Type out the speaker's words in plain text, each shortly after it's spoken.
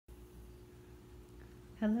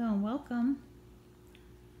Hello and welcome.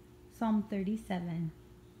 Psalm 37.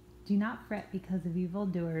 Do not fret because of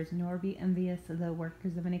evildoers, nor be envious of the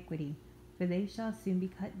workers of iniquity, for they shall soon be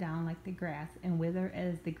cut down like the grass and wither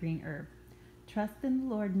as the green herb. Trust in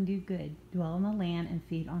the Lord and do good, dwell in the land and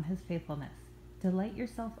feed on his faithfulness. Delight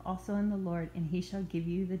yourself also in the Lord, and he shall give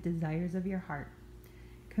you the desires of your heart.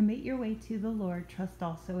 Commit your way to the Lord, trust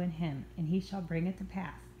also in him, and he shall bring it to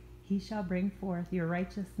pass. He shall bring forth your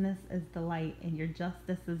righteousness as the light, and your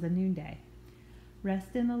justice as the noonday.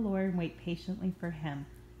 Rest in the Lord and wait patiently for him.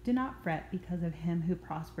 Do not fret because of him who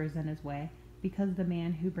prospers in his way, because the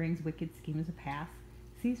man who brings wicked schemes to pass.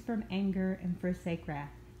 Cease from anger and forsake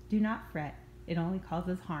wrath. Do not fret, it only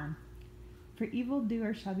causes harm. For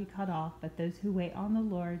evildoers shall be cut off, but those who wait on the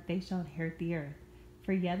Lord, they shall inherit the earth.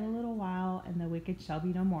 For yet a little while, and the wicked shall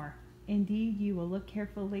be no more. Indeed, you will look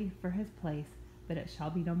carefully for his place, but it shall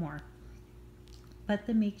be no more. But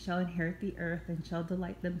the meek shall inherit the earth, and shall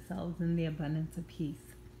delight themselves in the abundance of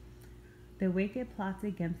peace. The wicked plots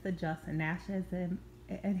against the just, and gnashes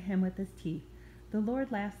at him with his teeth. The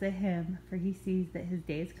Lord laughs at him, for he sees that his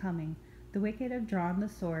day is coming. The wicked have drawn the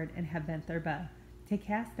sword, and have bent their bow, to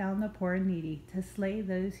cast down the poor and needy, to slay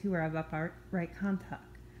those who are of upright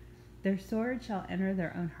conduct. Their sword shall enter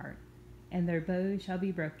their own heart, and their bows shall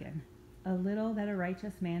be broken. A little that a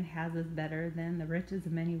righteous man has is better than the riches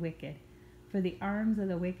of many wicked. For the arms of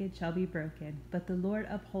the wicked shall be broken, but the Lord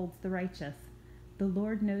upholds the righteous. The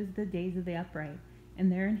Lord knows the days of the upright,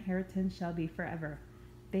 and their inheritance shall be forever.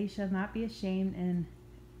 They shall not be ashamed in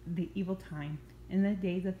the evil time. In the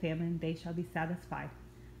days of famine they shall be satisfied.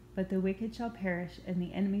 But the wicked shall perish, and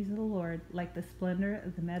the enemies of the Lord, like the splendor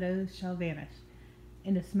of the meadows, shall vanish.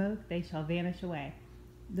 In the smoke they shall vanish away.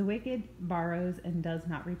 The wicked borrows and does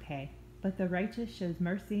not repay, but the righteous shows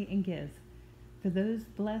mercy and gives. For those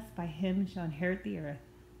blessed by him shall inherit the earth,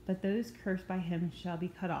 but those cursed by him shall be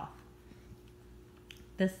cut off.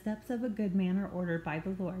 The steps of a good man are ordered by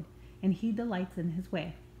the Lord, and he delights in his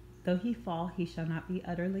way. Though he fall, he shall not be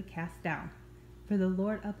utterly cast down, for the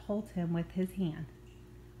Lord upholds him with his hand.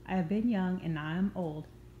 I have been young, and now I am old,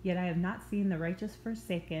 yet I have not seen the righteous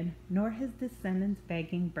forsaken, nor his descendants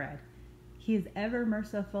begging bread. He is ever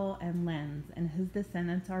merciful and lends, and his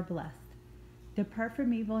descendants are blessed. Depart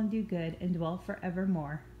from evil and do good, and dwell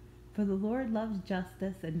forevermore. For the Lord loves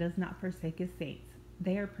justice and does not forsake his saints.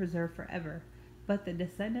 They are preserved forever, but the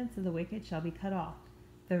descendants of the wicked shall be cut off.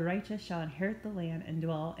 The righteous shall inherit the land and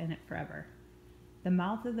dwell in it forever. The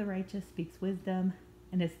mouth of the righteous speaks wisdom,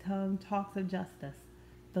 and his tongue talks of justice.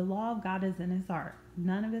 The law of God is in his heart.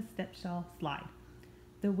 None of his steps shall slide.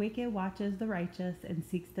 The wicked watches the righteous and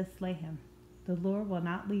seeks to slay him. The Lord will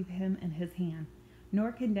not leave him in his hand, nor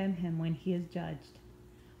condemn him when he is judged.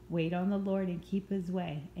 Wait on the Lord and keep his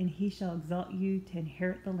way, and he shall exalt you to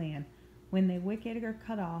inherit the land. When the wicked are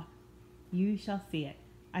cut off, you shall see it.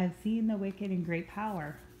 I have seen the wicked in great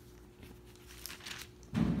power,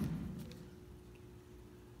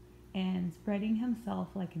 and spreading himself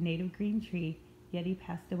like a native green tree, yet he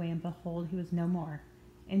passed away, and behold, he was no more.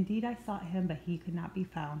 Indeed, I sought him, but he could not be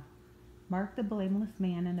found. Mark the blameless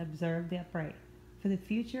man and observe the upright, for the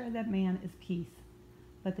future of that man is peace.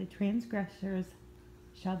 But the transgressors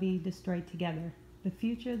shall be destroyed together. The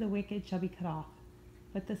future of the wicked shall be cut off.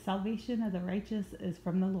 But the salvation of the righteous is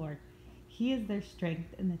from the Lord. He is their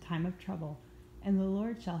strength in the time of trouble, and the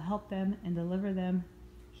Lord shall help them and deliver them.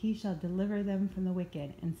 He shall deliver them from the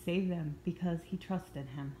wicked and save them because he trusts in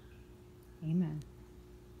him. Amen.